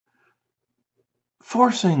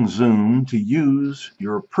Forcing Zoom to use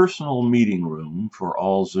your personal meeting room for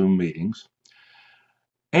all Zoom meetings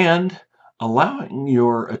and allowing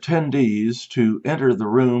your attendees to enter the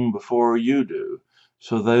room before you do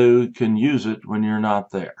so they can use it when you're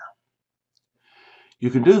not there. You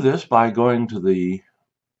can do this by going to the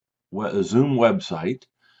Zoom website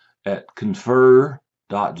at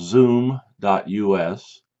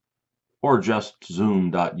confer.zoom.us, or just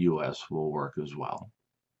zoom.us will work as well.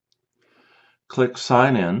 Click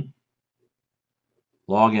Sign In.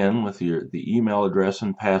 Log in with the email address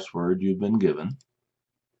and password you've been given,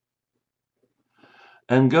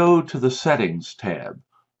 and go to the Settings tab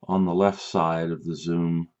on the left side of the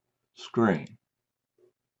Zoom screen.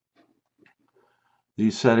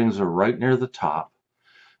 These settings are right near the top.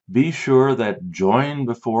 Be sure that Join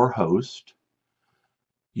Before Host,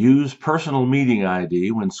 use Personal Meeting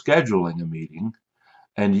ID when scheduling a meeting,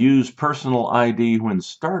 and use Personal ID when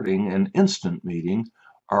starting an instant meeting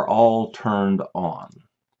are all turned on.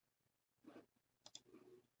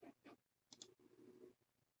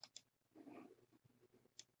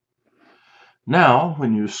 Now,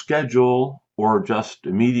 when you schedule or just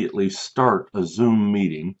immediately start a Zoom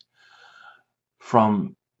meeting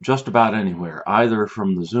from just about anywhere, either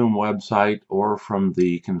from the Zoom website or from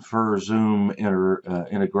the Confer Zoom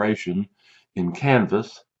integration in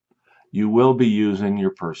Canvas, you will be using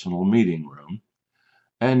your personal meeting room,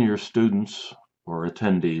 and your students or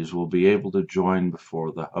attendees will be able to join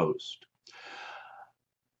before the host.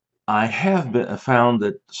 I have found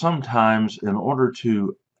that sometimes in order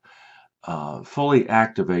to fully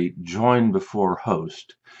activate Join Before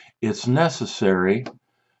Host, it's necessary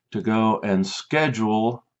to go and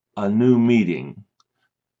schedule a new meeting.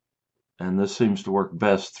 And this seems to work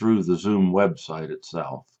best through the Zoom website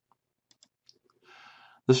itself.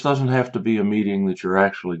 This doesn't have to be a meeting that you're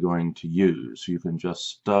actually going to use. You can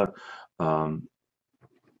just set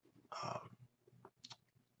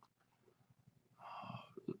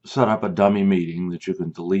up a dummy meeting that you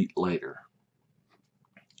can delete later.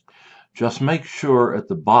 Just make sure at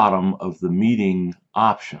the bottom of the meeting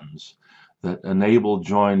options that Enable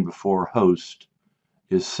Join Before Host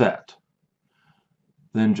is set.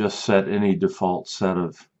 Then just set any default set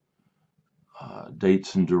of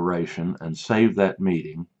dates and duration and save that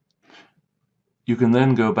meeting. You can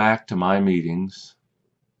then go back to My Meetings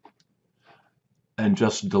and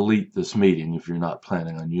just delete this meeting if you're not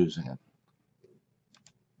planning on using it.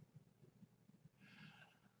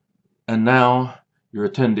 And now your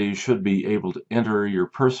attendees should be able to enter your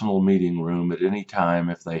personal meeting room at any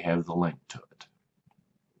time if they have the link to it.